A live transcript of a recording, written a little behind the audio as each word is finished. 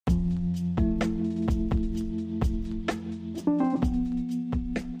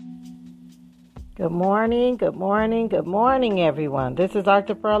Good morning, good morning, good morning, everyone. This is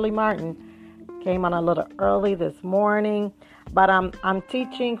Dr. Pearlie Martin. Came on a little early this morning, but I'm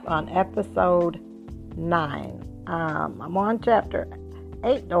teaching on episode 9. I'm on chapter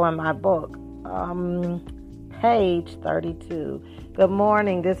 8, though, in my book, page 32. Good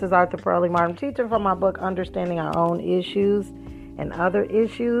morning. This is Dr. Pearlie Martin, teaching from my book, Understanding Our Own Issues and Other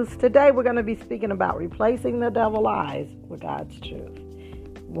Issues. Today, we're going to be speaking about replacing the devil's lies with God's truth.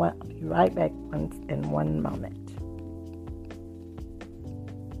 I'll be right back in one moment.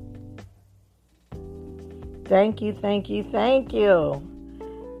 Thank you.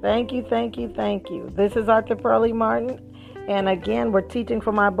 This is Dr. Pearlie Martin. And again, we're teaching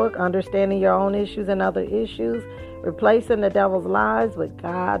from my book, Understanding Your Own Issues and Other Issues, Replacing the Devil's Lies with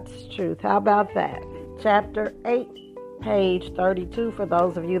God's Truth. How about that? Chapter 8, page 32 for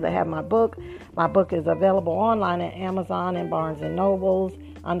those of you that have my book. My book is available online at Amazon and Barnes & Nobles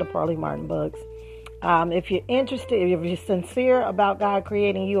under Pearlie Martin Books. If you're interested, if you're sincere about God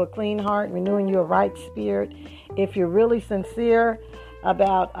creating you a clean heart, renewing you a right spirit, if you're really sincere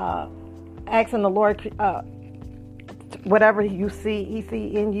about asking the Lord whatever He see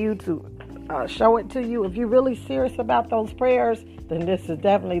in you to show it to you, if you're really serious about those prayers, then this is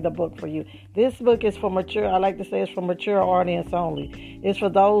definitely the book for you. This book is for mature, I like to say it's for mature audience only. It's for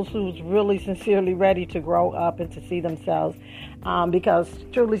those who's really sincerely ready to grow up and to see themselves. Because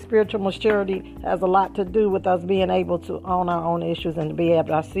truly spiritual maturity has a lot to do with us being able to own our own issues and to be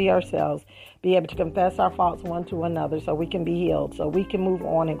able to see ourselves, be able to confess our faults one to another so we can be healed, so we can move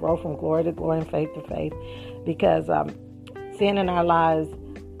on and grow from glory to glory and faith to faith. Because sin in our lives,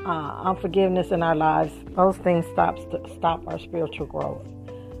 unforgiveness in our lives, those things stop our spiritual growth.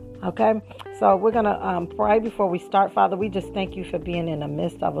 Okay, so we're going to pray before we start. Father, we just thank you for being in the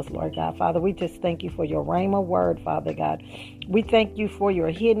midst of us, Lord God. Father, we just thank you for your rhema word, Father God. We thank you for your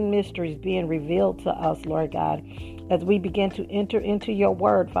hidden mysteries being revealed to us, Lord God. As we begin to enter into your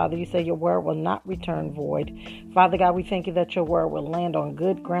word, Father, you say your word will not return void. Father God, we thank you that your word will land on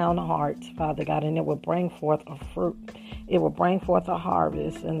good ground hearts, Father God, and it will bring forth a fruit. It will bring forth a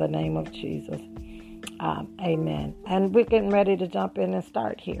harvest in the name of Jesus. Amen. And we're getting ready to jump in and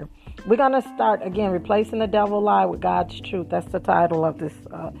start here. We're going to start again, replacing the devil's lie with God's truth. That's the title of this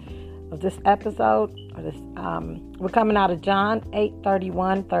episode. We're coming out of John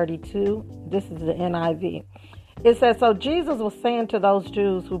 8:31-32. This is the NIV. It says, so Jesus was saying to those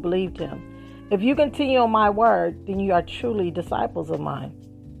Jews who believed him, if you continue on my word, then you are truly disciples of mine.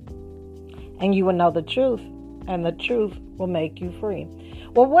 And you will know the truth, and the truth will make you free.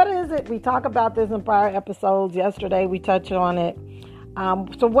 Well, what is it? We talk about this in prior episodes. Yesterday, we touched on it.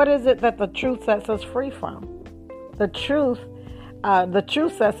 So what is it that the truth sets us free from? The truth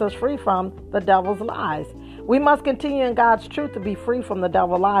sets us free from the devil's lies. We must continue in God's truth to be free from the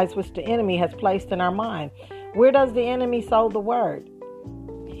devil's lies, which the enemy has placed in our mind. Where does the enemy sow the word?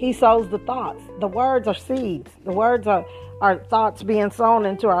 He sows the thoughts. The words are seeds. The words are thoughts being sown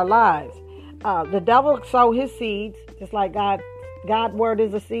into our lives. The devil sow his seeds, just like God word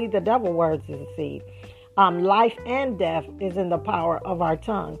is a seed. The devil words is a seed. Life and death is in the power of our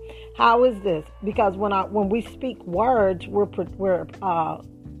tongue. How is this? Because when we speak words, we're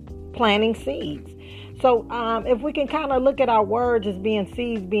planting seeds. So if we can kind of look at our words as being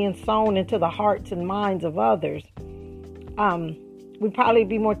seeds being sown into the hearts and minds of others, we'd probably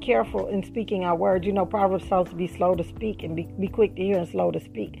be more careful in speaking our words. You know, Proverbs tells us to be slow to speak and be quick to hear and slow to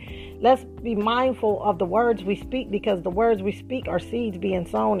speak. Let's be mindful of the words we speak, because the words we speak are seeds being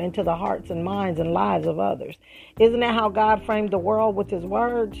sown into the hearts and minds and lives of others. Isn't that how God framed the world with his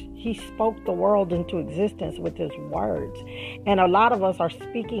words? He spoke the world into existence with his words. And a lot of us are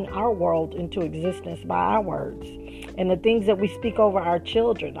speaking our world into existence by our words. And the things that we speak over our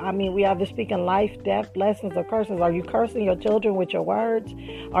children. I mean, we either speaking life, death, blessings, or curses. Are you cursing your children with your words?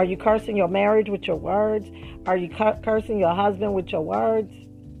 Are you cursing your marriage with your words? Are you cursing your husband with your words?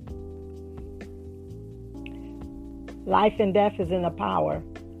 Life and death is in the power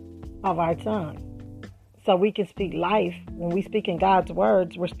of our tongue. So we can speak life. When we speak in God's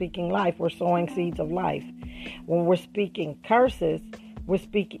words, we're speaking life. We're sowing seeds of life. When we're speaking curses, we're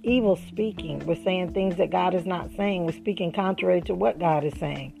speaking evil speaking. We're saying things that God is not saying. We're speaking contrary to what God is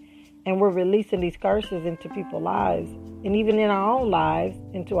saying. And we're releasing these curses into people's lives. And even in our own lives,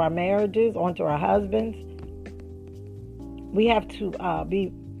 into our marriages, onto our husbands. We have to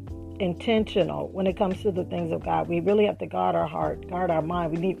be intentional when it comes to the things of God. We really have to guard our heart, guard our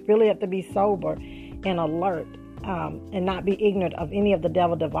mind. We really have to be sober and alert and not be ignorant of any of the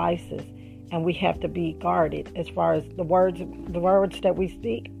devil devices. And we have to be guarded as far as the words that we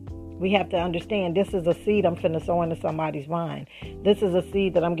speak. We have to understand this is a seed I'm finna sow into somebody's mind. This is a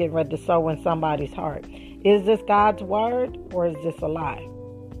seed that I'm getting ready to sow in somebody's heart. Is this God's word or is this a lie?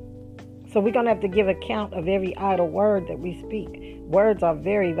 So we're going to have to give account of every idle word that we speak. Words are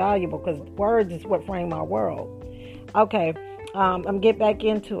very valuable because words is what frame our world. Okay, I'm get back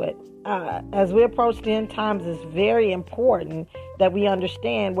into it. As we approach the end times, it's very important that we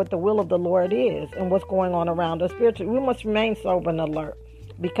understand what the will of the Lord is and what's going on around us spiritually. We must remain sober and alert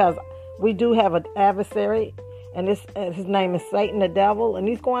because we do have an adversary, and his name is Satan, the devil, and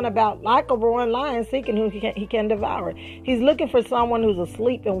he's going about like a roaring lion seeking who he can devour. He's looking for someone who's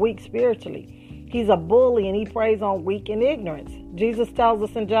asleep and weak spiritually. He's a bully, and he preys on weak and ignorance. Jesus tells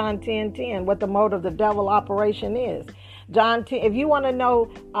us in John 10:10 what the mode of the devil operation is. John 10, if you want to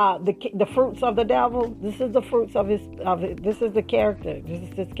know the fruits of the devil, this is the fruits of his. This is the character. This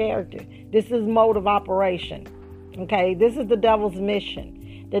is his character. This is mode of operation. Okay, this is the devil's mission.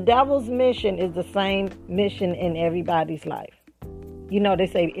 The devil's mission is the same mission in everybody's life. You know, they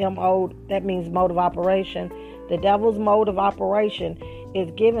say MO, that means mode of operation. The devil's mode of operation is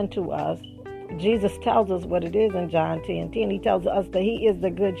given to us. Jesus tells us what it is in John 10:10. He tells us that he is the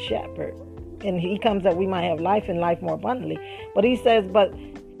good shepherd. And he comes that we might have life and life more abundantly. But he says, but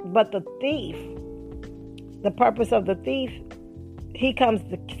the thief, the purpose of the thief, he comes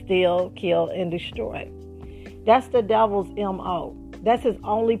to steal, kill, and destroy. That's the devil's MO. That's his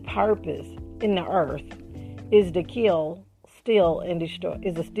only purpose in the earth is to kill, steal, and destroy.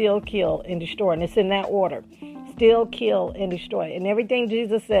 Is to steal, kill, and destroy. And it's in that order. Steal, kill, and destroy. And everything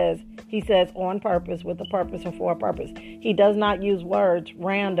Jesus says, he says on purpose, with a purpose, and for a purpose. He does not use words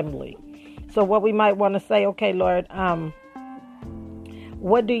randomly. So what we might want to say, okay, Lord,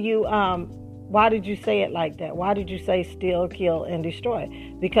 why did you say it like that? Why did you say steal, kill, and destroy?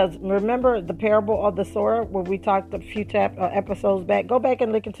 Because remember the parable of the sower where we talked a few episodes back? Go back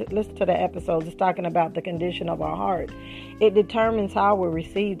and listen to the episodes. It's talking about the condition of our heart. It determines how we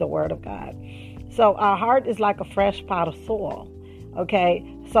receive the word of God. So our heart is like a fresh pot of soil. Okay,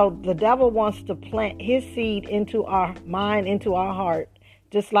 so the devil wants to plant his seed into our mind, into our heart,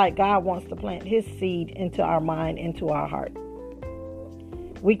 just like God wants to plant his seed into our mind, into our heart.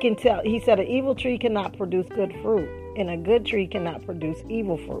 We can tell, he said, an evil tree cannot produce good fruit, and a good tree cannot produce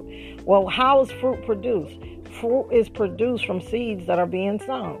evil fruit. Well, how is fruit produced? Fruit is produced from seeds that are being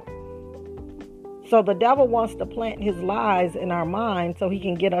sown. So the devil wants to plant his lies in our mind so he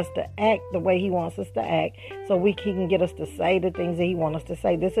can get us to act the way he wants us to act, so he can get us to say the things that he wants us to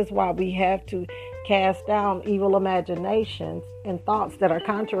say. This is why we have to cast down evil imaginations and thoughts that are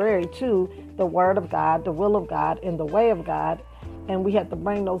contrary to the word of God, the will of God, and the way of God. And we have to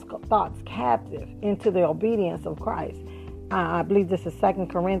bring those thoughts captive into the obedience of Christ. I believe this is 2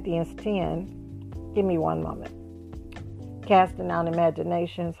 Corinthians 10. Give me one moment. Casting down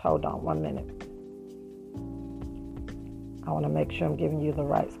imaginations. Hold on 1 minute. I want to make sure I'm giving you the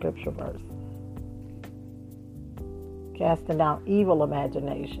right scripture verse. Casting down evil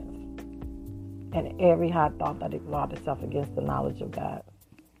imaginations and every high thought that exalts itself against the knowledge of God.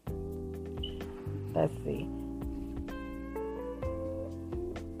 Let's see.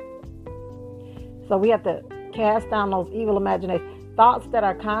 So we have to cast down those evil imaginations. Thoughts that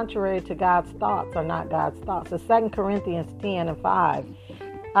are contrary to God's thoughts are not God's thoughts. So 2 Corinthians 10 and 5.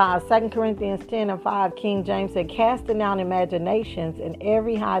 2 Corinthians 10 and 5, King James said, casting down imaginations and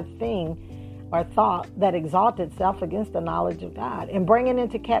every high thing or thought that exalts itself against the knowledge of God, and bringing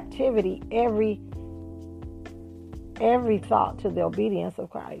into captivity every thought to the obedience of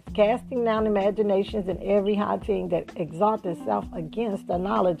Christ. Casting down imaginations and every high thing that exalts itself against the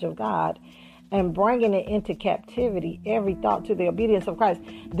knowledge of God, and bringing it into captivity, every thought to the obedience of Christ.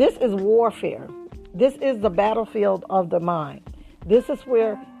 This is warfare. This is the battlefield of the mind. This is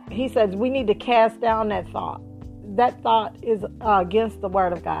where he says we need to cast down that thought. That thought is against the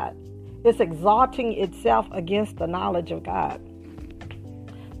word of God. It's exalting itself against the knowledge of God.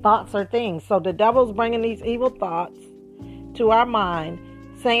 Thoughts are things. So the devil's bringing these evil thoughts to our mind,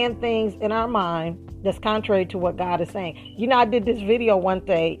 saying things in our mind that's contrary to what God is saying. You know, I did this video one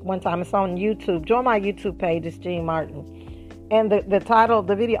time. It's on YouTube. Join my YouTube page. It's Jean Martin. And the title of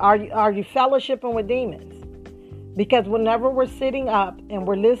the video, are you fellowshipping with demons? Because whenever we're sitting up and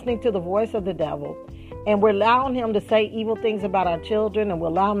we're listening to the voice of the devil, and we're allowing him to say evil things about our children, and we're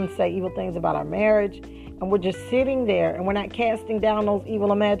allowing him to say evil things about our marriage, and we're just sitting there and we're not casting down those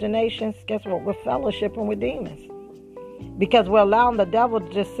evil imaginations, guess what? We're fellowshipping with demons. Because we're allowing the devil to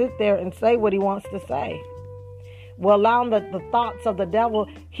just sit there and say what he wants to say. We're allowing the thoughts of the devil.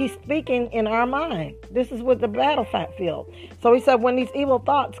 He's speaking in our mind. This is with the battlefield. So he said when these evil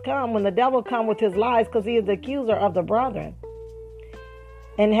thoughts come, when the devil come with his lies, because he is the accuser of the brethren,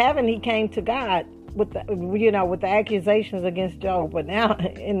 In heaven, he came to God with the accusations against Job. But now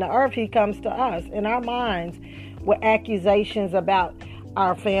in the earth, he comes to us in our minds with accusations about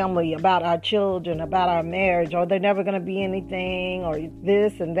our family, about our children, about our marriage, or they're never going to be anything, or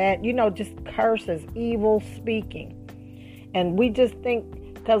this and that, just curses, evil speaking. And we just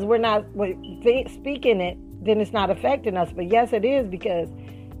think because we're not speaking it, then it's not affecting us. But yes, it is, because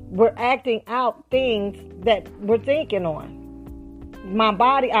we're acting out things that we're thinking on.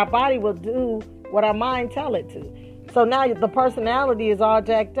 Our body will do what our mind tell it to. So now the personality is all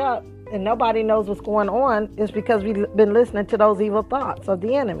jacked up and nobody knows what's going on. It's because we've been listening to those evil thoughts of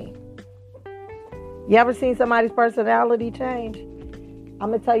the enemy. You ever seen somebody's personality change? I'm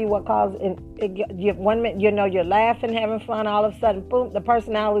going to tell you what caused it. 1 minute, you're laughing, having fun. All of a sudden, boom, the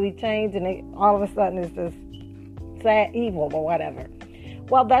personality changed, and all of a sudden it's just sad, evil or whatever.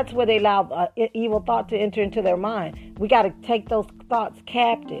 Well, that's where they allow evil thought to enter into their mind. We got to take those thoughts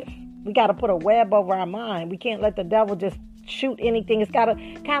captive. We got to put a web over our mind. We can't let the devil just shoot anything. It's got to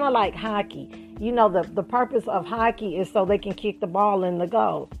kind of like hockey. The purpose of hockey is so they can kick the ball in the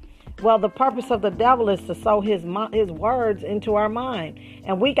goal. Well, the purpose of the devil is to sow his words into our mind,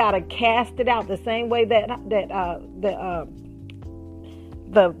 and we got to cast it out the same way that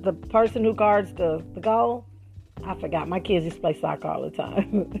the person who guards the goal. I forgot. My kids used to play soccer all the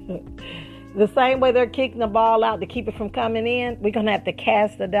time. The same way they're kicking the ball out to keep it from coming in, we're going to have to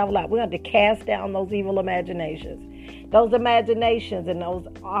cast the devil out. We're going to have to cast down those evil imaginations. Those imaginations and those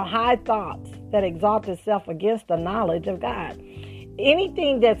high thoughts that exalt itself against the knowledge of God.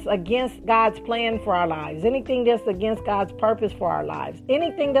 Anything that's against God's plan for our lives, anything that's against God's purpose for our lives,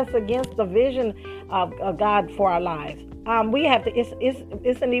 anything that's against the vision of God for our lives, we have to.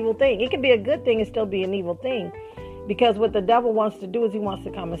 It's an evil thing. It can be a good thing and still be an evil thing, because what the devil wants to do is he wants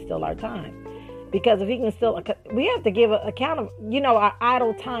to come and steal our time. Because if he can steal, we have to give an account of our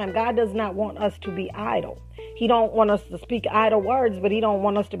idle time. God does not want us to be idle. He don't want us to speak idle words, but he don't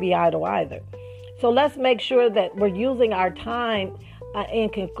want us to be idle either. So let's make sure that we're using our time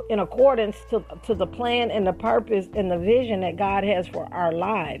in accordance to the plan and the purpose and the vision that God has for our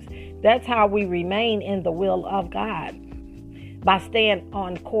lives. That's how we remain in the will of God, by staying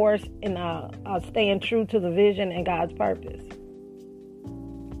on course and staying true to the vision and God's purpose.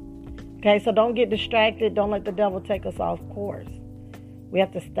 Okay, so don't get distracted. Don't let the devil take us off course. We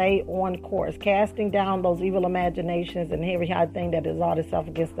have to stay on course, casting down those evil imaginations and every high thing that exalts itself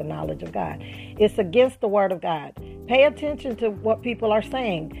against the knowledge of God. It's against the word of God. Pay attention to what people are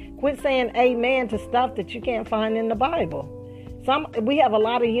saying. Quit saying amen to stuff that you can't find in the Bible. We have a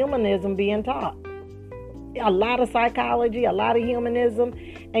lot of humanism being taught. A lot of psychology, a lot of humanism.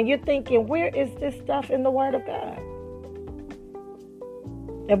 And you're thinking, where is this stuff in the word of God?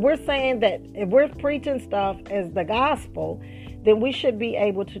 If we're saying that, if we're preaching stuff as the gospel, then we should be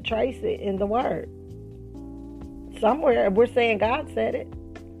able to trace it in the word. Somewhere, if we're saying God said it,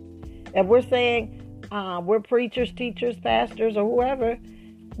 if we're saying we're preachers, teachers, pastors, or whoever,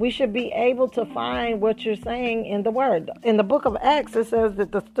 we should be able to find what you're saying in the word. In the book of Acts, it says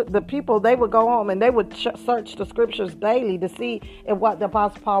that the people, they would go home and they would search the scriptures daily to see if what the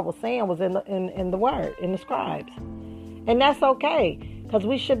Apostle Paul was saying was in the word, in the scribes. And that's okay, because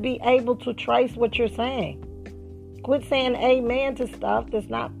we should be able to trace what you're saying. Quit saying amen to stuff that's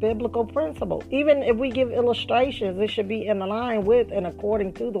not biblical principle. Even if we give illustrations, it should be in line with and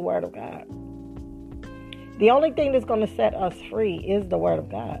according to the word of God. The only thing that's going to set us free is the word of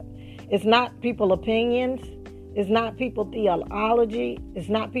God. It's not people's opinions. It's not people theology. It's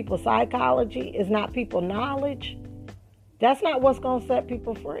not people psychology. It's not people knowledge. That's not what's going to set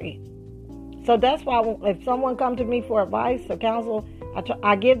people free. So that's why if someone comes to me for advice or counsel,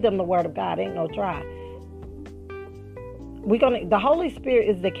 I give them the word of God. Ain't no try. The Holy Spirit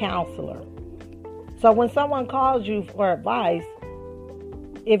is the counselor. So when someone calls you for advice,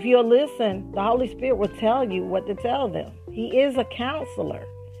 if you'll listen, the Holy Spirit will tell you what to tell them. He is a counselor.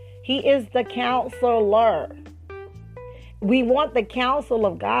 He is the counselor. We want the counsel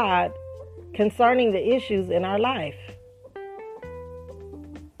of God concerning the issues in our life.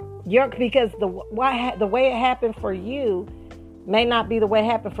 Because the way it happened for you may not be the way it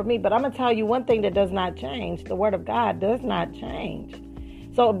happened for me. But I'm going to tell you one thing that does not change. The word of God does not change.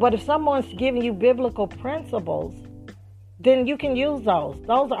 So, but if someone's giving you biblical principles, then you can use those.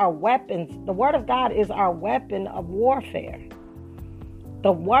 Those are weapons. The word of God is our weapon of warfare.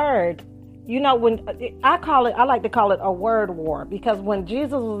 The word, when I like to call it a word war, because when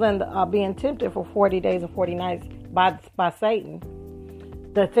Jesus was being tempted for 40 days and 40 nights by Satan,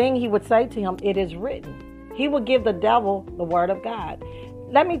 the thing he would say to him, it is written. He would give the devil the word of God.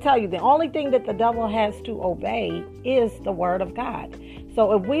 Let me tell you, the only thing that the devil has to obey is the word of God.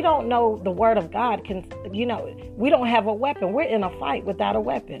 So if we don't know the word of God, we don't have a weapon. We're in a fight without a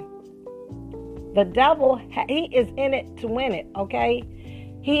weapon. The devil, he is in it to win it, okay?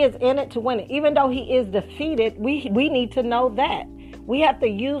 He is in it to win it. Even though he is defeated, we need to know that. We have to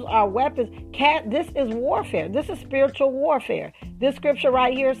use our weapons. This is warfare. This is spiritual warfare. This scripture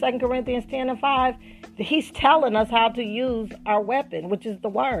right here, 2 Corinthians 10:5, he's telling us how to use our weapon, which is the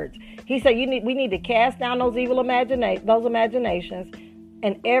words. He said we need to cast down those evil imaginations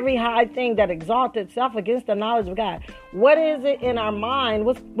and every high thing that exalts itself against the knowledge of God. What is it in our mind?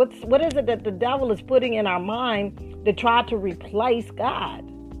 What is it that the devil is putting in our mind to try to replace God?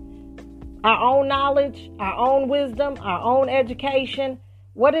 Our own knowledge, our own wisdom, our own education.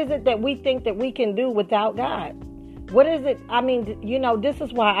 What is it that we think that we can do without God? What is it? I mean, this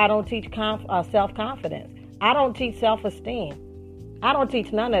is why I don't teach self-confidence. I don't teach self-esteem. I don't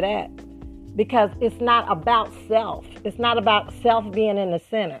teach none of that because it's not about self. It's not about self being in the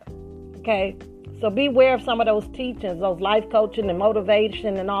center. Okay? So beware of some of those teachings, those life coaching and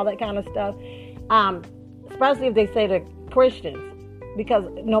motivation and all that kind of stuff. Especially if they say they're Christians. Because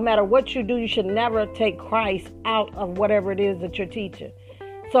no matter what you do, you should never take Christ out of whatever it is that you're teaching.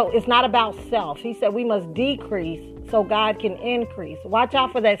 So it's not about self. He said we must decrease so God can increase. Watch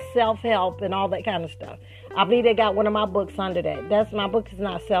out for that self-help and all that kind of stuff. I believe they got one of my books under that. My book is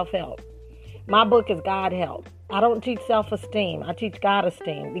not self-help. My book is God help. I don't teach self-esteem. I teach God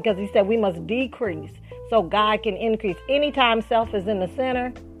esteem because he said we must decrease so God can increase. Anytime self is in the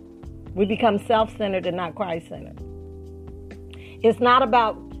center, we become self-centered and not Christ-centered. It's not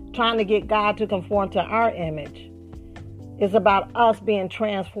about trying to get God to conform to our image. It's about us being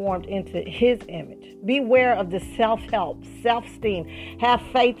transformed into his image. Beware of the self-help, self-esteem. Have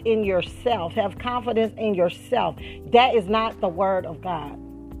faith in yourself. Have confidence in yourself. That is not the word of God.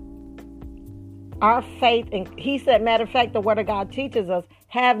 Our faith, and he said, matter of fact, the word of God teaches us,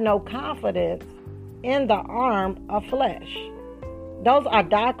 have no confidence in the arm of flesh. Those are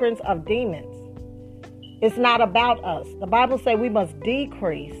doctrines of demons. It's not about us. The Bible says we must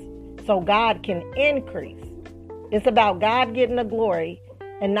decrease so God can increase. It's about God getting the glory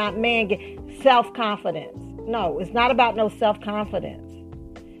and not man getting self-confidence. No, it's not about no self-confidence.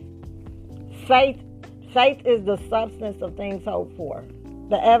 Faith is the substance of things hoped for,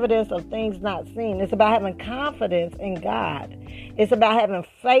 the evidence of things not seen. It's about having confidence in God. It's about having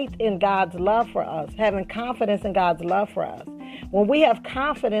faith in God's love for us, having confidence in God's love for us. When we have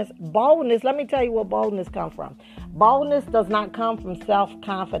confidence, boldness, let me tell you where boldness comes from. Boldness does not come from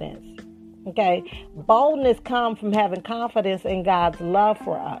self-confidence. Okay? Boldness comes from having confidence in God's love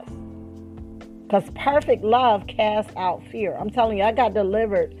for us. Because perfect love casts out fear. I'm telling you, I got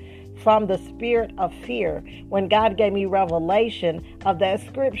delivered from the spirit of fear when God gave me revelation of that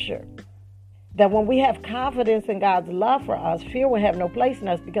scripture. That when we have confidence in God's love for us, fear will have no place in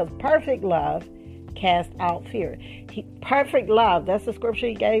us because perfect love cast out fear. Perfect love, that's the scripture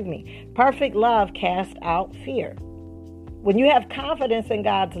he gave me. Perfect love cast out fear. When you have confidence in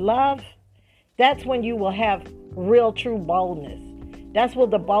God's love, that's when you will have real true boldness. That's where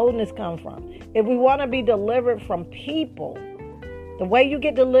the boldness comes from. If we want to be delivered from people, the way you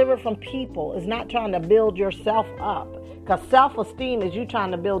get delivered from people is not trying to build yourself up. Because self-esteem is you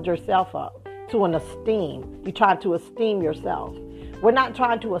trying to build yourself up to an esteem. You try to esteem yourself. We're not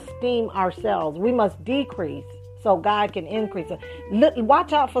trying to esteem ourselves. We must decrease so God can increase.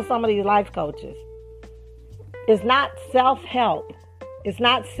 Watch out for some of these life coaches. It's not self-help. It's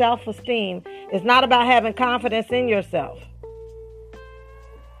not self-esteem. It's not about having confidence in yourself.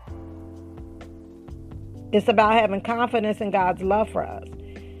 It's about having confidence in God's love for us.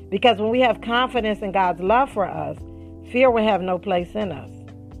 Because when we have confidence in God's love for us, fear will have no place in us.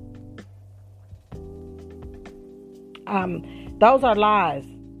 Those are lies.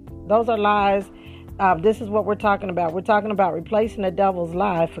 Those are lies. This is what we're talking about. We're talking about replacing the devil's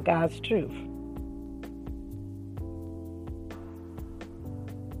lie for God's truth.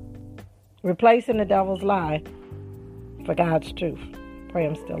 Replacing the devil's lie for God's truth. Pray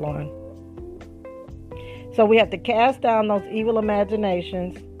I'm still on. So we have to cast down those evil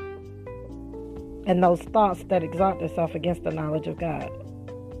imaginations and those thoughts that exalt themselves against the knowledge of God.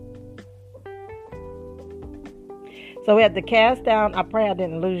 So we have to cast down. I pray I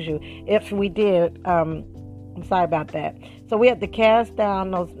didn't lose you. If we did, I'm sorry about that. So we have to cast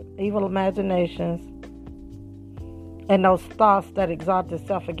down those evil imaginations and those thoughts that exalt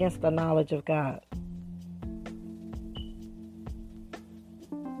themselves against the knowledge of God.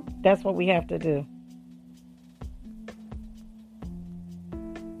 That's what we have to do.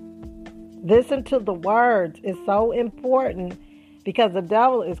 Listen to the words. It's so important because the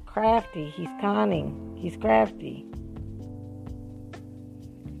devil is crafty. He's cunning. He's crafty.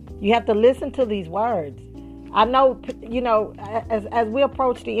 You have to listen to these words. I know, as we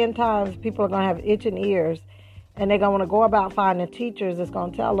approach the end times, people are going to have itching ears, and they're going to go about finding teachers that's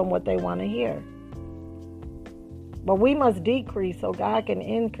going to tell them what they want to hear. But we must decrease so God can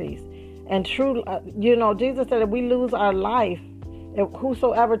increase. And true, Jesus said if we lose our life, if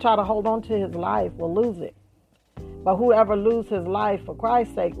whosoever try to hold on to his life will lose it. But whoever lose his life for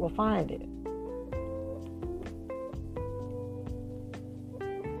Christ's sake will find it.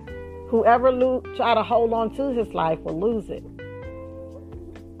 Whoever try to hold on to his life will lose it.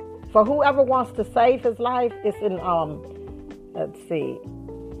 For whoever wants to save his life, it's in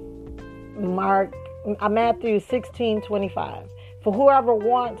Matthew 16:25. For whoever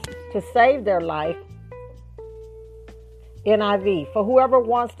wants to save their life, NIV. For whoever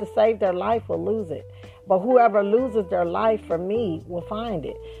wants to save their life will lose it. But whoever loses their life for me will find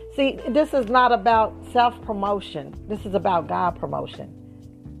it. See, this is not about self-promotion. This is about God promotion.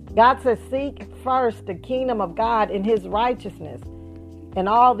 God says, seek first the kingdom of God and his righteousness, and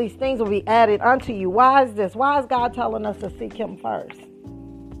all these things will be added unto you. Why is this? Why is God telling us to seek him first?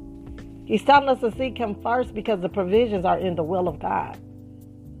 He's telling us to seek him first because the provisions are in the will of God.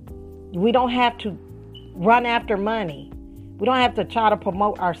 We don't have to run after money. We don't have to try to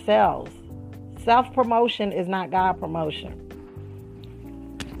promote ourselves. Self-promotion is not God promotion.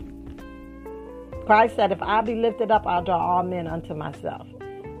 Christ said, if I be lifted up, I'll draw all men unto myself.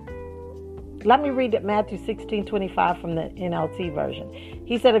 Let me read it, Matthew 16:25 from the NLT version.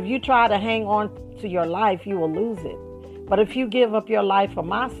 He said, if you try to hang on to your life, you will lose it. But if you give up your life for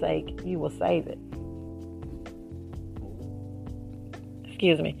my sake, you will save it.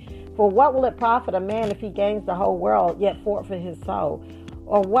 Excuse me. For what will it profit a man if he gains the whole world, yet forfeit his soul?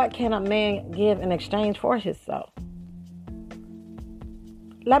 Or what can a man give in exchange for his soul?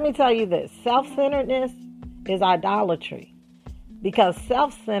 Let me tell you this. Self-centeredness is idolatry. Because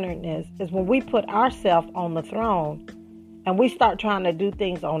self-centeredness is when we put ourselves on the throne and we start trying to do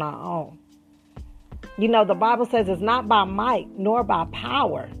things on our own. You know, the Bible says it's not by might nor by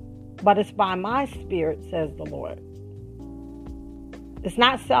power, but it's by my spirit, says the Lord. It's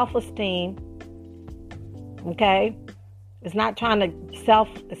not self-esteem, okay? It's not trying to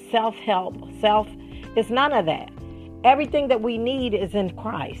self-help, it's none of that. Everything that we need is in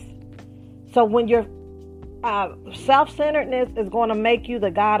Christ. So when you're self-centeredness is going to make you the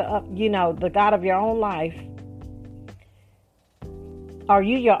God of your own life. Are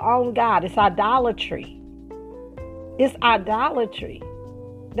you your own God? It's idolatry. It's idolatry.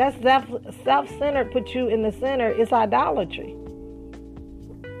 That's self-centered, put you in the center. It's idolatry.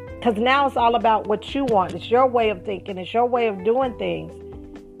 Because now it's all about what you want. It's your way of thinking. It's your way of doing things.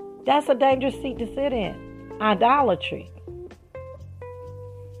 That's a dangerous seat to sit in. Idolatry.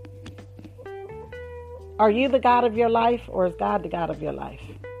 Are you the God of your life, or is God the God of your life?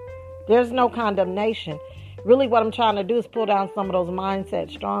 There's no condemnation. Really what I'm trying to do is pull down some of those mindset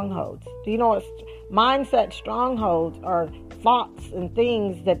strongholds. Do you know what mindset strongholds are? Thoughts and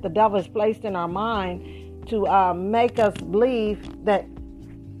things that the devil has placed in our mind to make us believe that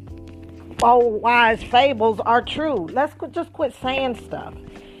old wise fables are true. Let's just quit saying stuff.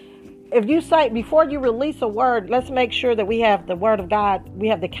 If you say, before you release a word, let's make sure that we have the word of God, we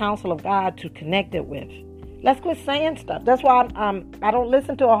have the counsel of God to connect it with. Let's quit saying stuff. That's why I don't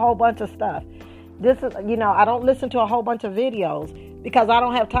listen to a whole bunch of stuff. I don't listen to a whole bunch of videos because I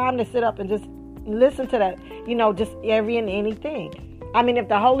don't have time to sit up and just listen to that, just every and anything. I mean, if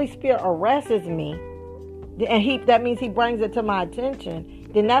the Holy Spirit arrests me, and that means he brings it to my attention,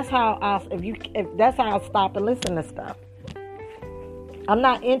 then that's how that's how I'll stop and listen to stuff. I'm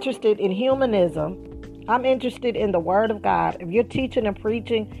not interested in humanism. I'm interested in the Word of God. If you're teaching and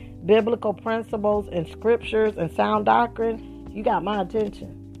preaching biblical principles and scriptures and sound doctrine, you got my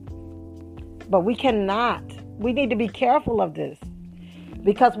attention. But we need to be careful of this.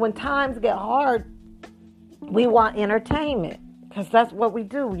 Because when times get hard, we want entertainment. Because that's what we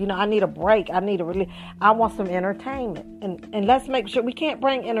do. I need a break. I want some entertainment. And let's make sure we can't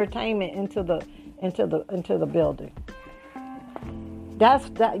bring entertainment into the building.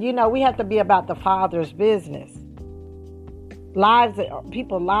 We have to be about the Father's business.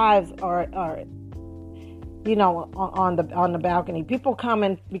 People's lives are on the balcony. People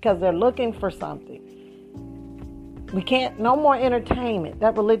coming because they're looking for something. We can't, no more entertainment.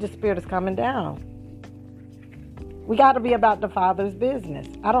 That religious spirit is coming down. We got to be about the Father's business.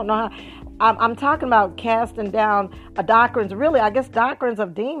 I don't know how. I'm talking about casting down doctrines, really, I guess doctrines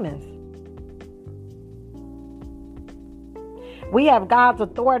of demons. We have God's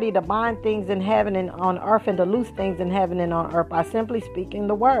authority to bind things in heaven and on earth and to loose things in heaven and on earth by simply speaking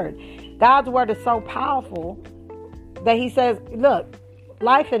the word. God's word is so powerful that he says, look,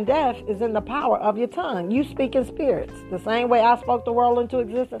 Life and death is in the power of your tongue. You speak in spirits, the same way I spoke the world into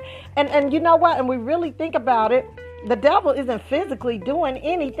existence. And you know what? And we really think about it, the devil isn't physically doing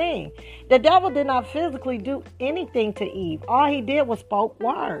anything. The devil did not physically do anything to Eve. All he did was spoke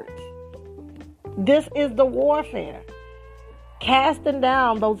words. This is the warfare. Casting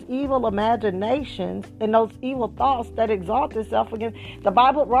down those evil imaginations and those evil thoughts that exalt itself against. The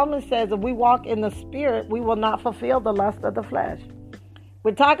Bible, Romans says, if we walk in the spirit, we will not fulfill the lust of the flesh.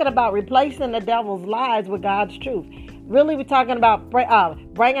 We're talking about replacing the devil's lies with God's truth. Really, we're talking about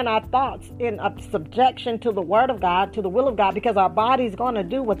bringing our thoughts in subjection to the word of God, to the will of God, because our body's going to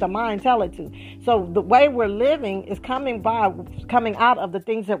do what the mind tells it to. So the way we're living is coming out of the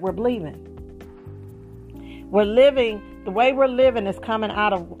things that we're believing. The way we're living is coming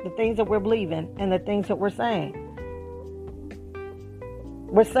out of the things that we're believing and the things that we're saying.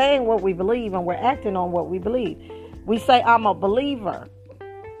 We're saying what we believe and we're acting on what we believe. We say, I'm a believer.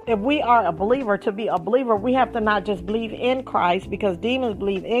 If we are a believer, to be a believer, we have to not just believe in Christ, because demons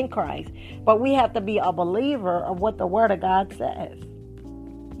believe in Christ, but we have to be a believer of what the Word of God says.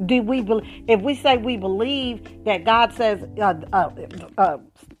 If we say we believe that God says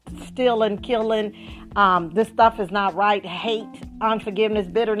stealing, killing, this stuff is not right, hate, unforgiveness,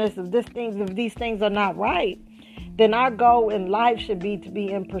 bitterness, if these things are not right, then our goal in life should be to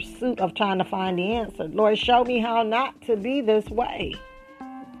be in pursuit of trying to find the answer. Lord, show me how not to be this way.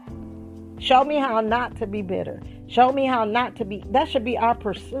 Show me how not to be bitter. Show me how not to be. That should be our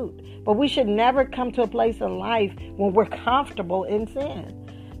pursuit. But we should never come to a place in life when we're comfortable in sin.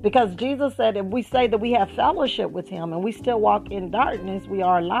 Because Jesus said if we say that we have fellowship with him and we still walk in darkness, we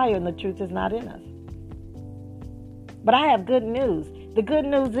are a liar and the truth is not in us. But I have good news. The good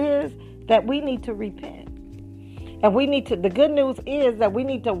news is that we need to repent. And the good news is that we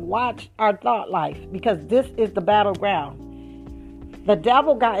need to watch our thought life, because this is the battleground. The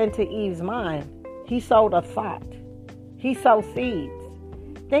devil got into Eve's mind. He sowed a thought. He sowed seeds.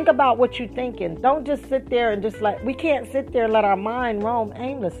 Think about what you're thinking. Don't just sit there and we can't sit there and let our mind roam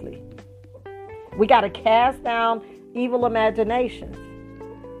aimlessly. We got to cast down evil imaginations.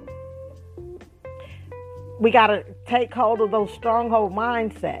 We got to take hold of those stronghold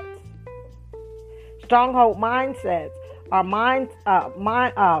mindsets. Stronghold mindsets are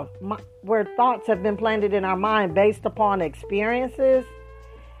where thoughts have been planted in our mind based upon experiences,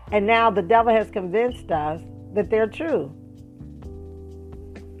 and now the devil has convinced us that they're true.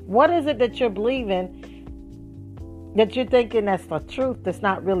 What is it that you're believing that you're thinking that's the truth that's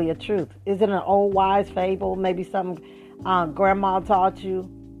not really a truth? Is it an old wise fable? Maybe some grandma taught you,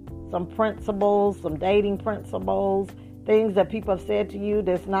 some principles, some dating principles, things that people have said to you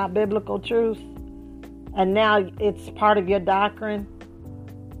that's not biblical truth, and now it's part of your doctrine.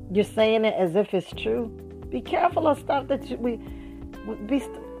 You're saying it as if it's true. Be careful of stuff that be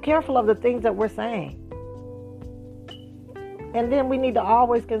careful of the things that we're saying. And then we need to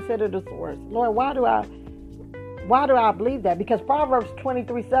always consider the source. Lord, why do I believe that? Because Proverbs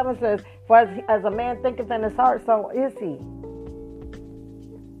 23:7 says, for as a man thinketh in his heart, so is he.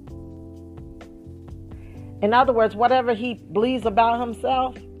 In other words, whatever he believes about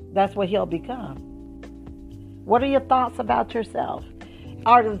himself, that's what he'll become. What are your thoughts about yourself?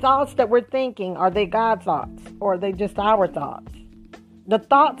 Are the thoughts that we're thinking, are they God's thoughts, or are they just our thoughts?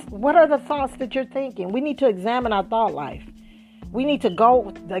 What are the thoughts that you're thinking? We need to examine our thought life. We need to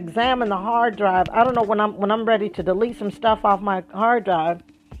go examine the hard drive. I don't know, when I'm ready to delete some stuff off my hard drive,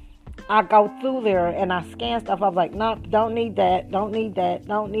 I go through there and I scan stuff. I was like, no, don't need that, don't need that,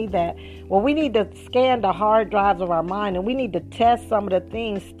 don't need that. Well, we need to scan the hard drives of our mind, and we need to test some of the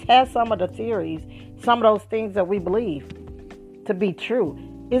things, test some of the theories, some of those things that we believe to be true.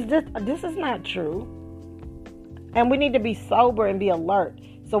 This is not true. And we need to be sober and be alert.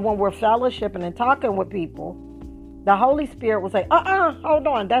 So when we're fellowshipping and talking with people, the Holy Spirit will say, hold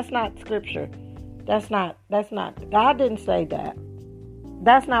on, that's not scripture. That's not, God didn't say that.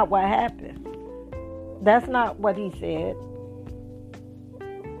 That's not what happened. That's not what he said.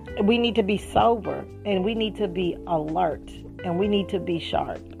 We need to be sober, and we need to be alert, and we need to be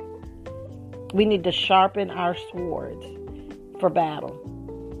sharp. We need to sharpen our swords for battle.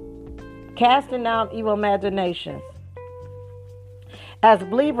 Casting down evil imaginations. As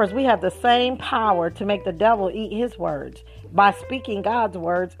believers, we have the same power to make the devil eat his words by speaking God's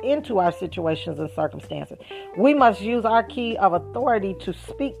words into our situations and circumstances. We must use our key of authority to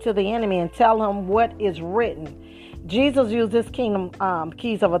speak to the enemy and tell him what is written. Jesus used his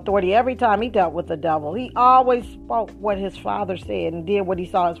keys of authority every time he dealt with the devil. He always spoke what his father said and did what he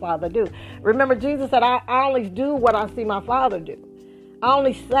saw his father do. Remember, Jesus said, I only do what I see my father do. I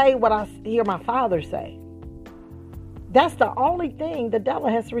only say what I hear my father say. That's the only thing the devil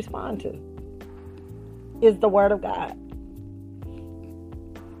has to respond to, is the word of God.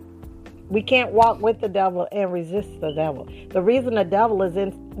 We can't walk with the devil and resist the devil. The reason the devil is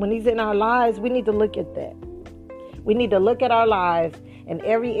when he's in our lives, we need to look at that. We need to look at our lives, and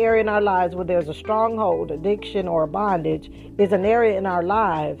every area in our lives where there's a stronghold, addiction, or bondage is an area in our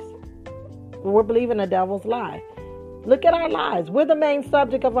lives where we're believing the devil's lie. Look at our lives. We're the main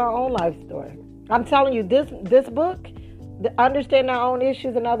subject of our own life story. I'm telling you, this book, Understand Our Own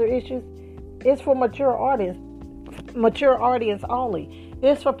Issues and Other Issues, is for mature audience only.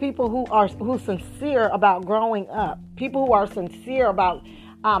 It's for people who's sincere about growing up. People who are sincere about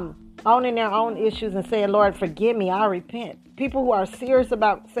owning their own issues and saying, Lord, forgive me, I repent. People who are serious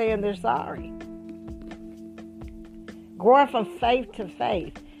about saying they're sorry. Growing from faith to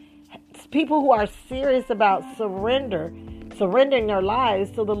faith. People who are serious about surrendering their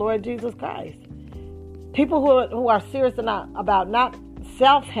lives to the Lord Jesus Christ. People who are serious about not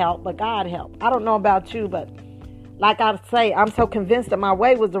self-help, but God help. I don't know about you, but like I say, I'm so convinced that my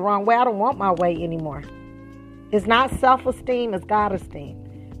way was the wrong way. I don't want my way anymore. It's not self-esteem, it's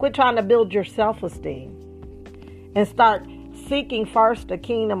God-esteem. Quit trying to build your self-esteem and start seeking first the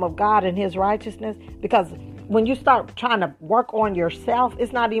kingdom of God and his righteousness. Because when you start trying to work on yourself,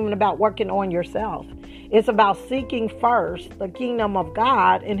 it's not even about working on yourself. It's about seeking first the kingdom of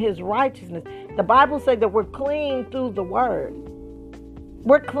God and his righteousness. The Bible says that we're clean through the word.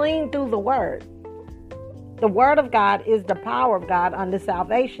 We're clean through the word. The word of God is the power of God unto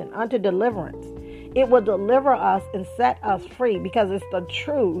salvation, unto deliverance. It will deliver us and set us free because it's the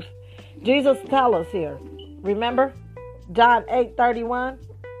truth. Jesus tells us here. Remember? John 8:31.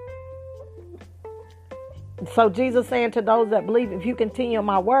 So Jesus saying to those that believe, if you continue in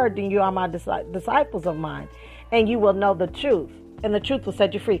my word, then you are my disciples of mine. And you will know the truth. And the truth will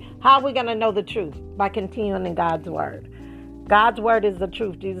set you free. How are we going to know the truth? By continuing in God's word. God's word is the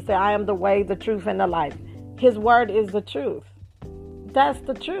truth. Jesus said, I am the way, the truth, and the life. His word is the truth. That's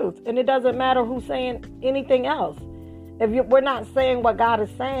the truth. And it doesn't matter who's saying anything else. If we're not saying what God is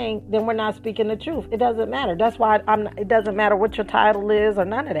saying, then we're not speaking the truth. It doesn't matter. That's why it doesn't matter what your title is or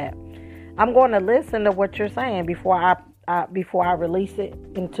none of that. I'm going to listen to what you're saying before I release it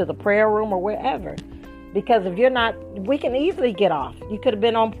into the prayer room or wherever. Because if you're not, we can easily get off. You could have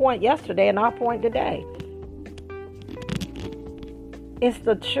been on point yesterday and off point today. It's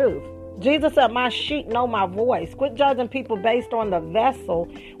the truth. Jesus said, my sheep know my voice. Quit judging people based on the vessel.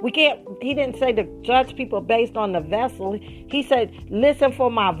 He didn't say to judge people based on the vessel. He said, listen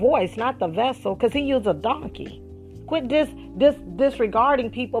for my voice, not the vessel, because he used a donkey. Quit disregarding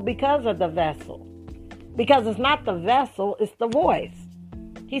people because of the vessel. Because it's not the vessel, it's the voice.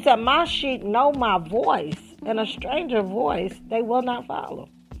 He said, my sheep know my voice, and a stranger voice they will not follow.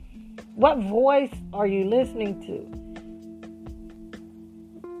 What voice are you listening to?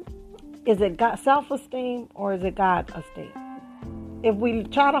 Is it God self-esteem or is it God esteem? If we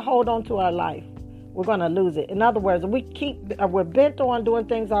try to hold on to our life, we're going to lose it. In other words, we're bent on doing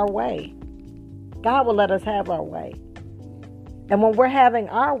things our way. God will let us have our way. And when we're having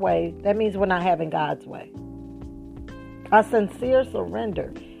our way, that means we're not having God's way. A sincere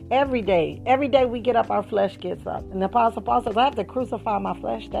surrender. Every day we get up, our flesh gets up. And the Apostle Paul says, I have to crucify my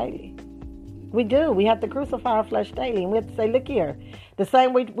flesh daily. We do. We have to crucify our flesh daily. And we have to say, look here. The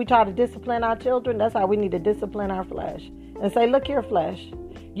same way we try to discipline our children, that's how we need to discipline our flesh. And say, look here, flesh.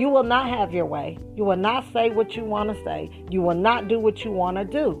 You will not have your way. You will not say what you want to say. You will not do what you want to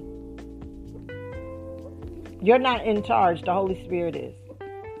do. You're not in charge. The Holy Spirit is.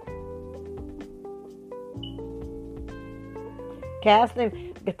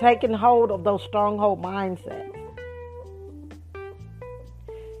 Taking hold of those stronghold mindsets.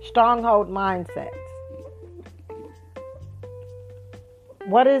 Stronghold mindsets.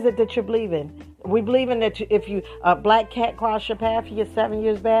 What is it that you're believing? We believing that if a black cat cross your path, you get 7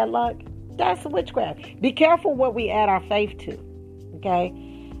 years bad luck. That's witchcraft. Be careful what we add our faith to. Okay?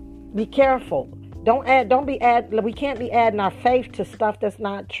 Be careful. We can't be adding our faith to stuff that's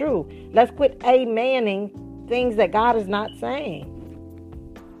not true. Let's quit amening things that God is not saying.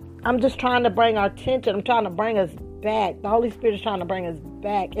 I'm just trying to bring our attention. I'm trying to bring us back. The Holy Spirit is trying to bring us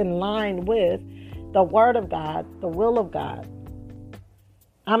back in line with the Word of God, the will of God.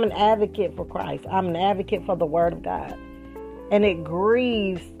 I'm an advocate for Christ. I'm an advocate for the Word of God. And it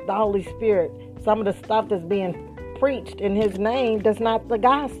grieves the Holy Spirit. Some of the stuff that's being preached in His name that's not the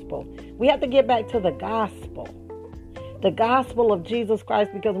gospel. We have to get back to the gospel. The gospel of Jesus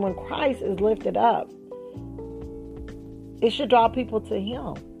Christ, because when Christ is lifted up, it should draw people to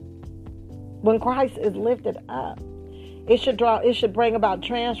Him. When Christ is lifted up, It should bring about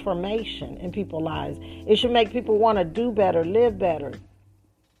transformation in people's lives. It should make people want to do better, live better,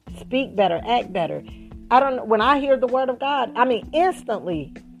 speak better, act better. When I hear the word of God,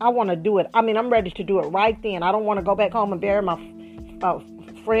 instantly I want to do it. I'm ready to do it right then. I don't want to go back home and bury my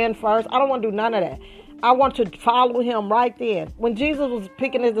friend first. I don't want to do none of that. I want to follow him right then. When Jesus was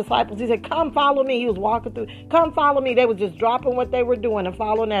picking his disciples, he said, come follow me. He was walking through. Come follow me. They were just dropping what they were doing and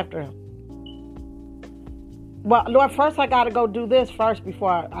following after him. Well, Lord, first I got to go do this first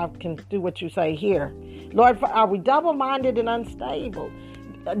before I can do what you say here. Lord, are we double-minded and unstable?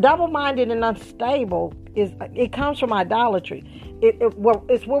 Double-minded and unstable, it comes from idolatry.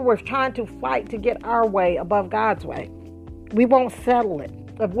 It's where we're trying to fight to get our way above God's way. We won't settle it.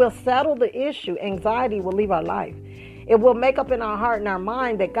 If we'll settle the issue, anxiety will leave our life. It will make up in our heart and our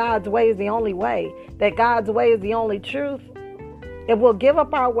mind that God's way is the only way, that God's way is the only truth. It will give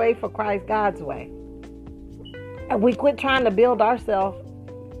up our way for Christ, God's way. And we quit trying to build ourselves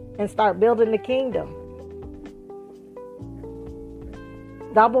and start building the kingdom.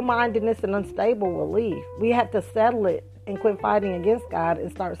 Double-mindedness and unstable will leave. We have to settle it and quit fighting against God and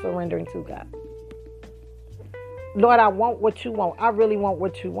start surrendering to God. Lord, I want what you want. I really want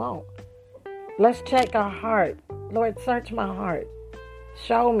what you want. Let's check our heart. Lord, search my heart.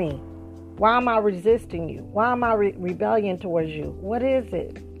 Show me. Why am I resisting you? Why am I rebellion towards you? What is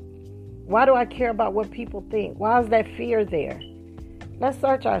it? Why do I care about what people think? Why is that fear there? Let's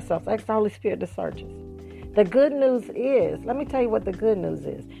search ourselves. Ask the Holy Spirit to search us. The good news is, let me tell you what the good news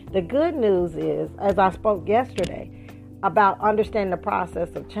is. The good news is, as I spoke yesterday, about understanding the process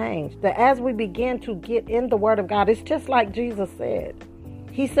of change, that as we begin to get in the Word of God, it's just like Jesus said.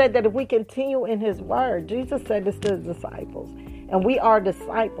 He said that if we continue in His Word, Jesus said this to His disciples, and we are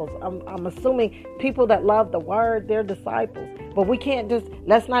disciples. I'm assuming people that love the Word, they're disciples. But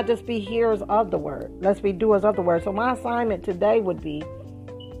let's not just be hearers of the Word. Let's be doers of the Word. So my assignment today would be,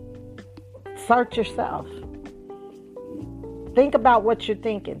 search yourself. Think about what you're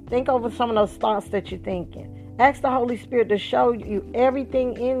thinking. Think over some of those thoughts that you're thinking. Ask the Holy Spirit to show you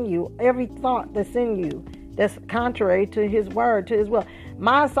everything in you, every thought that's in you that's contrary to His Word, to His will.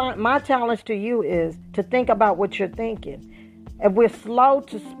 My challenge to you is to think about what you're thinking. If we're slow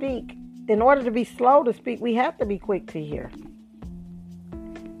to speak, in order to be slow to speak, we have to be quick to hear.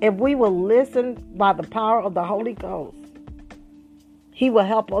 If we will listen by the power of the Holy Ghost, He will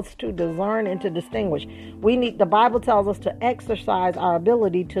help us to discern and to distinguish. The Bible tells us to exercise our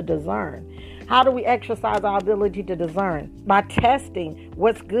ability to discern. How do we exercise our ability to discern? By testing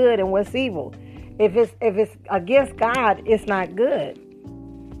what's good and what's evil. If it's against God, it's not good.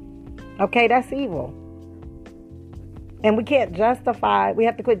 Okay, that's evil. And we can't justify. We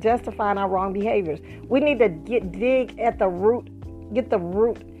have to quit justifying our wrong behaviors. We need to dig at the root, get the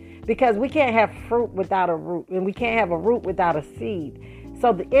root, because we can't have fruit without a root, and we can't have a root without a seed.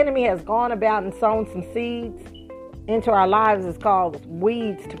 So the enemy has gone about and sown some seeds into our lives. It's called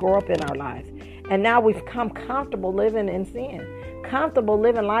weeds to grow up in our lives. And now we've become comfortable living in sin. Comfortable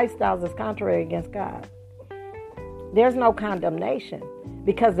living lifestyles is contrary against God. There's no condemnation,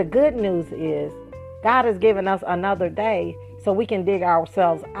 because the good news is God has given us another day so we can dig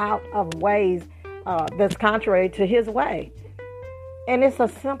ourselves out of ways that's contrary to His way. And it's a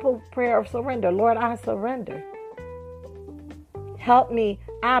simple prayer of surrender. Lord, I surrender. Help me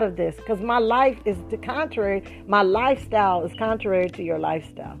out of this, because my life is contrary. My lifestyle is contrary to your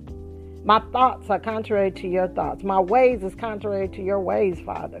lifestyle. My thoughts are contrary to your thoughts. My ways is contrary to your ways,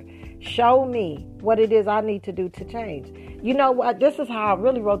 Father. Show me what it is I need to do to change. You know what? This is how I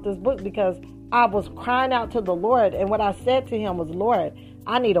really wrote this book, because I was crying out to the Lord. And what I said to Him was, Lord,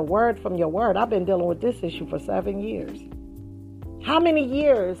 I need a word from your word. I've been dealing with this issue for 7 years. How many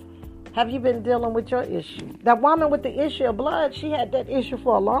years have you been dealing with your issue? That woman with the issue of blood, she had that issue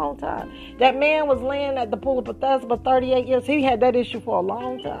for a long time. That man was laying at the pool of Bethesda for 38 years. He had that issue for a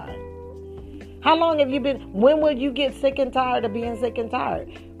long time. How long have you been? When will you get sick and tired of being sick and tired?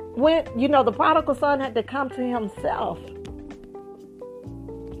 When, the prodigal son had to come to himself.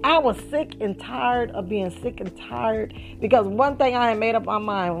 I was sick and tired of being sick and tired, because one thing I had made up my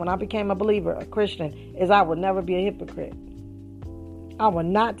mind when I became a believer, a Christian, is I would never be a hypocrite. I will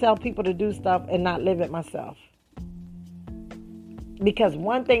not tell people to do stuff and not live it myself. Because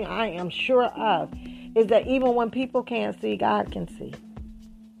one thing I am sure of is that even when people can't see, God can see.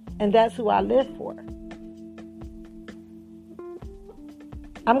 And that's who I live for.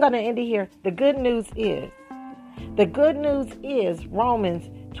 I'm going to end it here. The good news is Romans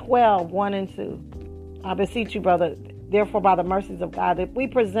 12, 1 and 2. I beseech you, brother, therefore by the mercies of God, that we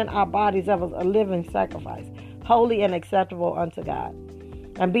present our bodies as a living sacrifice, holy and acceptable unto God.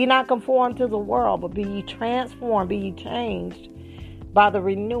 And be not conformed to the world, but be ye transformed, be ye changed by the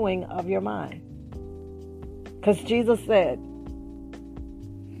renewing of your mind. Because Jesus said,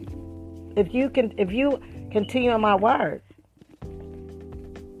 if you continue in my word,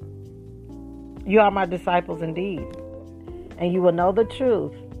 you are my disciples indeed. And you will know the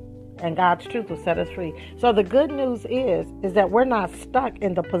truth, and God's truth will set us free. So the good news is that we're not stuck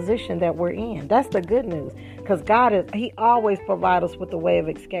in the position that we're in. That's the good news. Because He always provides us with a way of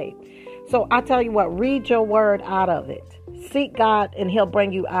escape. So I tell you what, read your word out of it. Seek God and He'll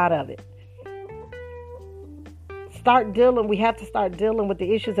bring you out of it. We have to start dealing with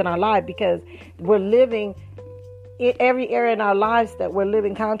the issues in our life, because we're living, every area in our lives that we're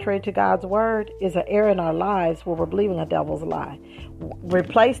living contrary to God's word is an area in our lives where we're believing a devil's lie.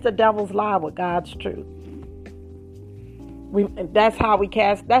 Replace the devil's lie with God's truth. That's how we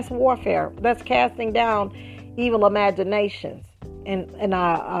that's warfare. That's casting down evil imaginations and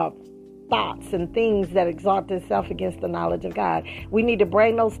our thoughts and things that exalt itself against the knowledge of God. We need to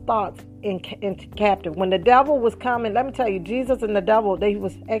bring those thoughts into captive. When the devil was coming, let me tell you, Jesus and the devil, they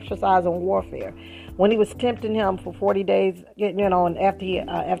was exercising warfare. When he was tempting him for 40 days, and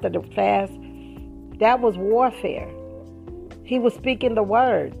after the fast, that was warfare. He was speaking the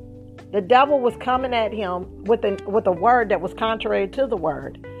word. The devil was coming at him with a word that was contrary to the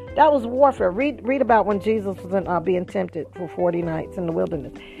word. That was warfare. Read about when Jesus was being tempted for 40 nights in the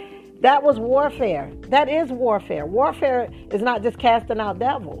wilderness. That was warfare. That is warfare. Warfare is not just casting out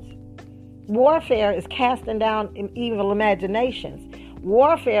devils. Warfare is casting down evil imaginations.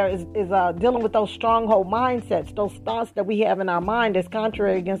 Warfare is dealing with those stronghold mindsets, those thoughts that we have in our mind that's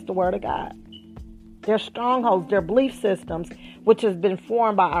contrary against the word of God. They're strongholds, they're belief systems, which has been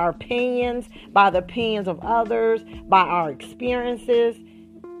formed by our opinions, by the opinions of others, by our experiences,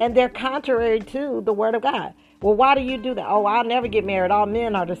 and they're contrary to the word of God. Well, why do you do that? Oh, I'll never get married. All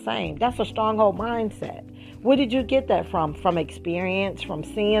men are the same. That's a stronghold mindset. Where did you get that from? From experience, from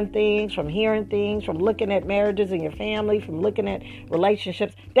seeing things, from hearing things, from looking at marriages in your family, from looking at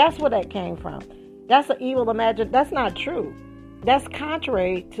relationships. That's where that came from. That's an evil imagination. That's not true. That's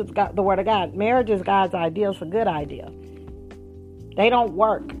contrary to the word of God. Marriage is God's idea. It's a good idea. They don't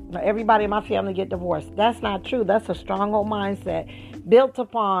work. Everybody in my family get divorced. That's not true. That's a stronghold mindset built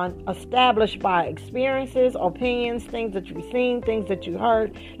upon, established by experiences, opinions, things that you've seen, things that you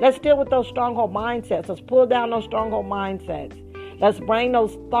heard. Let's deal with those stronghold mindsets. Let's pull down those stronghold mindsets. Let's bring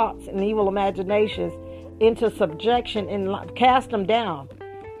those thoughts and evil imaginations into subjection and cast them down.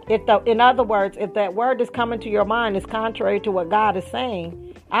 In other words, if that word that's coming to your mind is contrary to what God is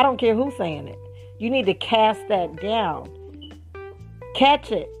saying, I don't care who's saying it. You need to cast that down.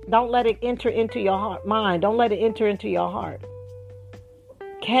 Catch it. Don't let it enter into your mind. Don't let it enter into your heart.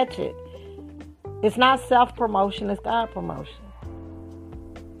 Catch it. It's not self-promotion, it's God promotion.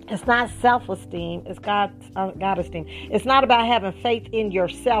 It's not self-esteem, it's God esteem. It's not about having faith in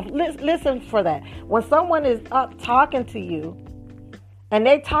yourself. Listen for that. When someone is up talking to you, and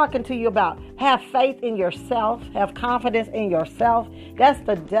they talking to you about have faith in yourself, have confidence in yourself, that's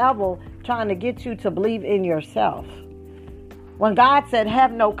the devil trying to get you to believe in yourself. When God said,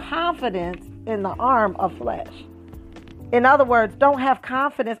 have no confidence in the arm of flesh. In other words, don't have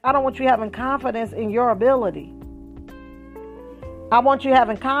confidence. I don't want you having confidence in your ability. I want you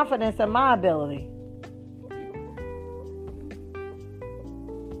having confidence in my ability.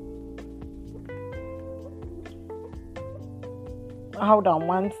 Hold on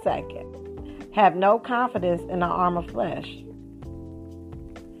 1 second. Have no confidence in the arm of flesh.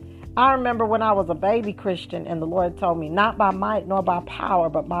 I remember when I was a baby Christian and the Lord told me, not by might nor by power,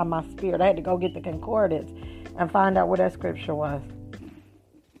 but by my spirit. I had to go get the concordance and find out where that scripture was.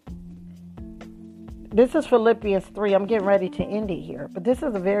 This is Philippians 3. I'm getting ready to end it here. But this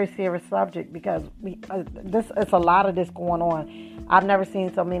is a very serious subject because it's a lot of this going on. I've never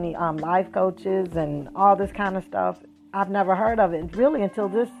seen so many life coaches and all this kind of stuff. I've never heard of it really until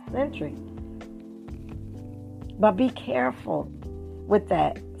this century. But be careful with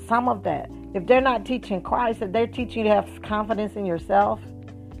that. Some of that. If they're not teaching Christ, if they're teaching you to have confidence in yourself,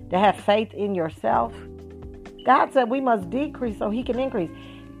 to have faith in yourself, God said we must decrease so He can increase.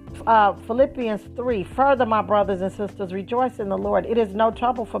 Philippians 3, further, my brothers and sisters, rejoice in the Lord. It is no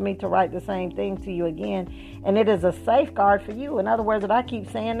trouble for me to write the same thing to you again, and it is a safeguard for you. In other words, that I keep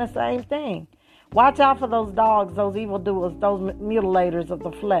saying the same thing. Watch out for those dogs, those evildoers, those mutilators of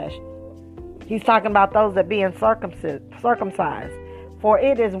the flesh. He's talking about those that being circumcised. For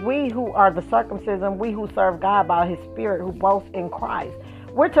it is we who are the circumcision, we who serve God by His Spirit, who boast in Christ.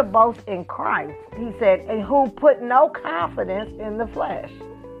 We're to boast in Christ, he said, and who put no confidence in the flesh.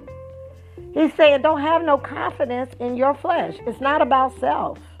 He's saying don't have no confidence in your flesh. It's not about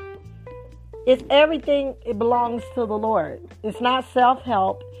self. It's everything, it belongs to the Lord. It's not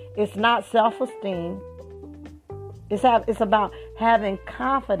self-help. It's not self-esteem. It's about having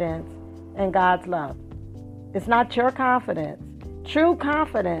confidence in God's love. It's not your confidence. True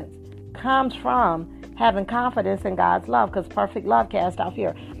confidence comes from having confidence in God's love, because perfect love casts out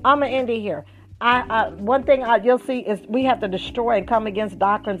fear. I'm going to end it here. One thing you'll see is we have to destroy and come against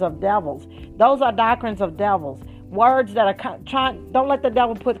doctrines of devils. Those are doctrines of devils. Words that are don't let the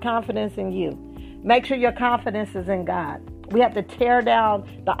devil put confidence in you. Make sure your confidence is in God. We have to tear down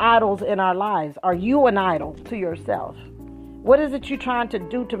the idols in our lives. Are you an idol to yourself? What is it you're trying to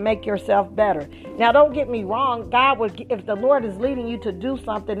do to make yourself better? Now, don't get me wrong. God would, if the Lord is leading you to do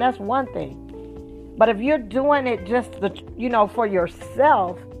something, that's one thing. But if you're doing it just for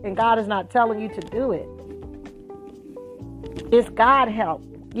yourself, and God is not telling you to do it, it's God help.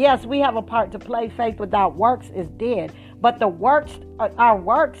 Yes, we have a part to play. Faith without works is dead. But our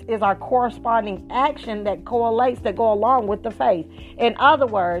works is our corresponding action that correlates, that go along with the faith. In other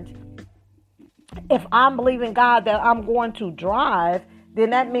words, if I'm believing God that I'm going to drive,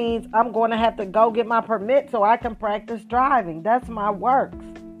 then that means I'm going to have to go get my permit so I can practice driving. That's my works.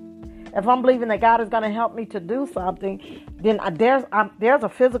 If I'm believing that God is going to help me to do something, then there's a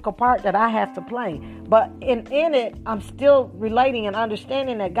physical part that I have to play. But in it, I'm still relating and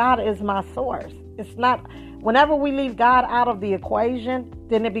understanding that God is my source. It's not, whenever we leave God out of the equation,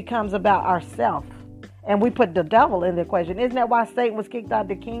 then it becomes about ourselves. And we put the devil in the equation. Isn't that why Satan was kicked out of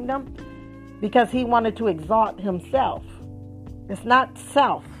the kingdom? Because he wanted to exalt himself. It's not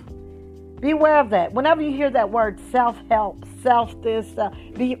self. Beware of that. Whenever you hear that word self-help, self-this,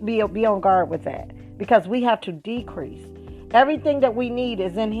 be on guard with that. Because we have to decrease. Everything that we need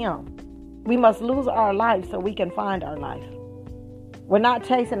is in him. We must lose our life so we can find our life. We're not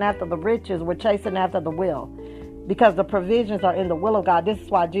chasing after the riches. We're chasing after the will. Because the provisions are in the will of God. This is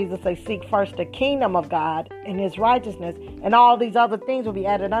why Jesus says, seek first the kingdom of God and his righteousness, and all these other things will be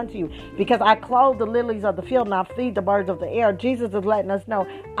added unto you. Because I clothe the lilies of the field and I feed the birds of the air. Jesus is letting us know,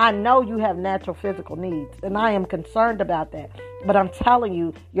 I know you have natural physical needs, and I am concerned about that. But I'm telling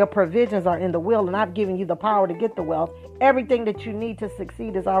you, your provisions are in the will, and I've given you the power to get the wealth. Everything that you need to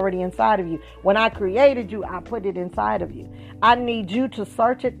succeed is already inside of you. When I created you, I put it inside of you. I need you to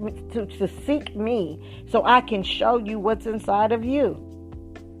search it, to seek me, so I can show you what's inside of you.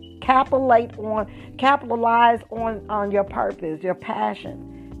 Capitalize on your purpose, your passion.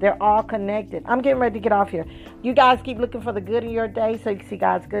 They're all connected. I'm getting ready to get off here. You guys keep looking for the good in your day so you can see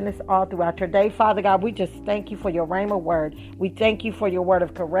God's goodness all throughout your day. Father God, we just thank you for your rhema word. We thank you for your word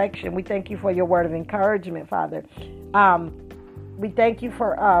of correction. We thank you for your word of encouragement, Father. We thank you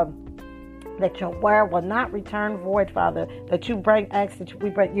for that your word will not return void, Father. That you bring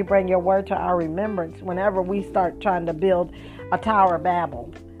your word to our remembrance whenever we start trying to build a Tower of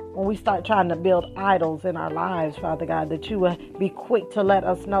Babel. When we start trying to build idols in our lives, Father God, that you will be quick to let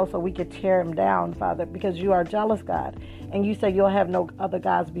us know so we can tear them down, Father, because you are jealous, God. And you say you'll have no other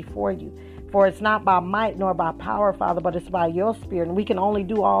gods before you. For it's not by might nor by power, Father, but it's by your Spirit. And we can only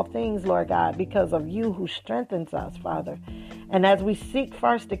do all things, Lord God, because of you who strengthens us, Father. And as we seek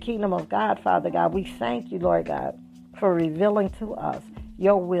first the kingdom of God, Father God, we thank you, Lord God, for revealing to us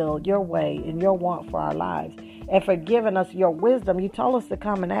your will, your way, and your want for our lives. And for giving us your wisdom. You told us to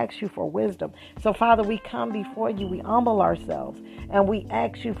come and ask you for wisdom. So, Father, we come before you. We humble ourselves. And we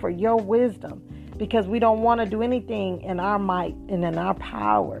ask you for your wisdom. Because we don't want to do anything in our might and in our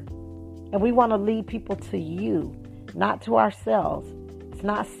power. And we want to lead people to you, not to ourselves. It's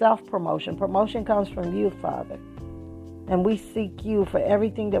not self-promotion. Promotion comes from you, Father. And we seek you for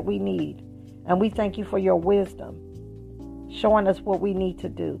everything that we need. And we thank you for your wisdom, showing us what we need to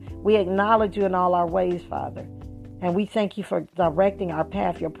do. We acknowledge you in all our ways, Father. And we thank you for directing our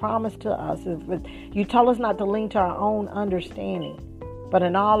path. Your promise to us is you told us not to lean to our own understanding, but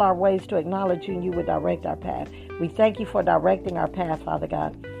in all our ways to acknowledge you, and you would direct our path. We thank you for directing our path, Father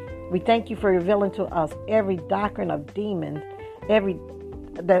God. We thank you for revealing to us every doctrine of demons,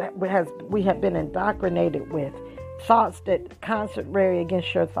 we have been indoctrinated with, thoughts that contrary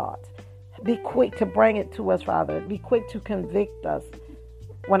against your thoughts. Be quick to bring it to us, Father. Be quick to convict us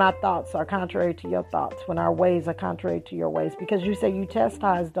when our thoughts are contrary to your thoughts, when our ways are contrary to your ways, because you say you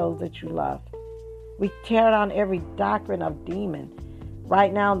chastise those that you love. We tear down every doctrine of demon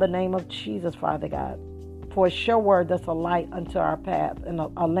right now in the name of Jesus, Father God. For it's your word that's a light unto our path, and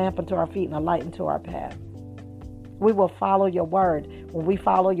a lamp unto our feet, and a light unto our path. We will follow your word. When we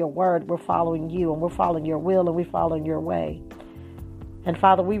follow your word, we're following you, and we're following your will, and we're following your way. And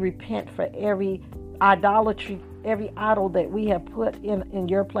Father, we repent for every idolatry, every idol that we have put in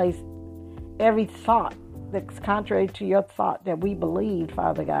your place every thought that's contrary to your thought that we believed,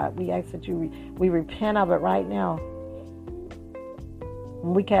 Father God. We ask that we repent of it right now.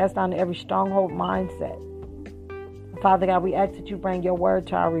 And we cast down every stronghold mindset. Father God, we ask that you bring your word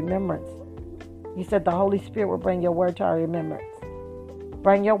to our remembrance. You said the Holy Spirit will bring your word to our remembrance.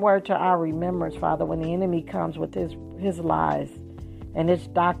 Bring your word to our remembrance, Father, when the enemy comes with his lies and his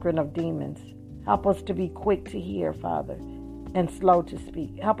doctrine of demons. Help us to be quick to hear, Father, and slow to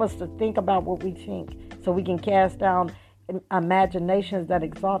speak. Help us to think about what we think so we can cast down imaginations that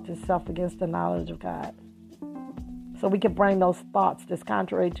exalt itself against the knowledge of God. So we can bring those thoughts that's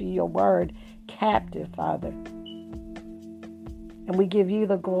contrary to your word captive, Father. And we give you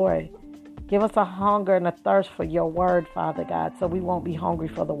the glory. Give us a hunger and a thirst for your word, Father God, so we won't be hungry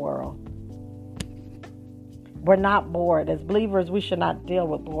for the world. We're not bored. As believers, we should not deal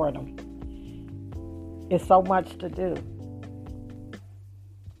with boredom. It's so much to do.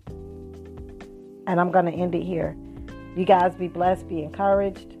 And I'm going to end it here. You guys be blessed, be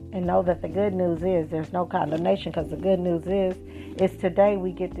encouraged, and know that the good news is there's no condemnation, because the good news is today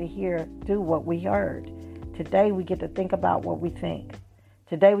we get to do what we heard. Today we get to think about what we think.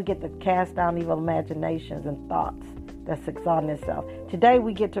 Today we get to cast down evil imaginations and thoughts that's exalting itself. Today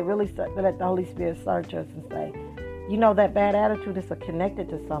we get to really let the Holy Spirit search us and say, you know, that bad attitude is connected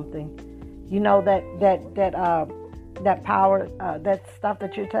to something. You know that power, that stuff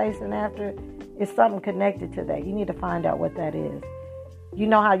that you're chasing after is something connected to that. You need to find out what that is. You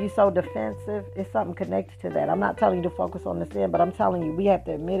know how you're so defensive? It's something connected to that. I'm not telling you to focus on the sin, but I'm telling you we have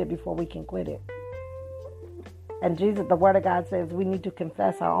to admit it before we can quit it. And Jesus, the Word of God says we need to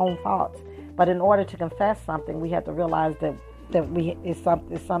confess our own faults. But in order to confess something, we have to realize that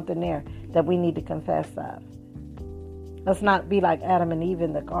it's something there that we need to confess of. Let's not be like Adam and Eve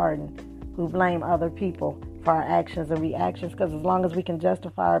in the garden who blame other people for our actions and reactions, because as long as we can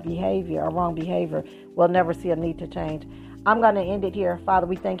justify our behavior, our wrong behavior, we'll never see a need to change. I'm going to end it here. Father,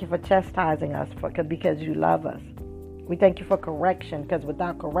 we thank you for chastising us because you love us. We thank you for correction, because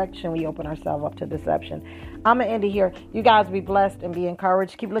without correction, we open ourselves up to deception. I'm going to end it here. You guys be blessed and be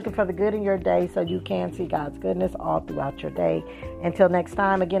encouraged. Keep looking for the good in your day so you can see God's goodness all throughout your day. Until next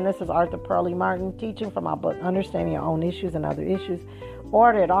time, again, this is Arthur Pearlie Martin teaching from my book, Understanding Your Own Issues and Other Issues.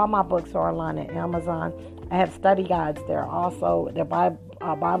 Order it. All my books are online at Amazon. I have study guides there also. They're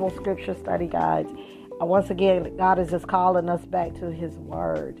Bible scripture study guides. Once again, God is just calling us back to his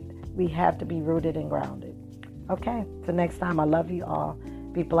word. We have to be rooted and grounded. Okay, so next time, I love you all.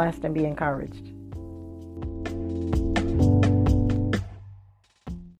 Be blessed and be encouraged.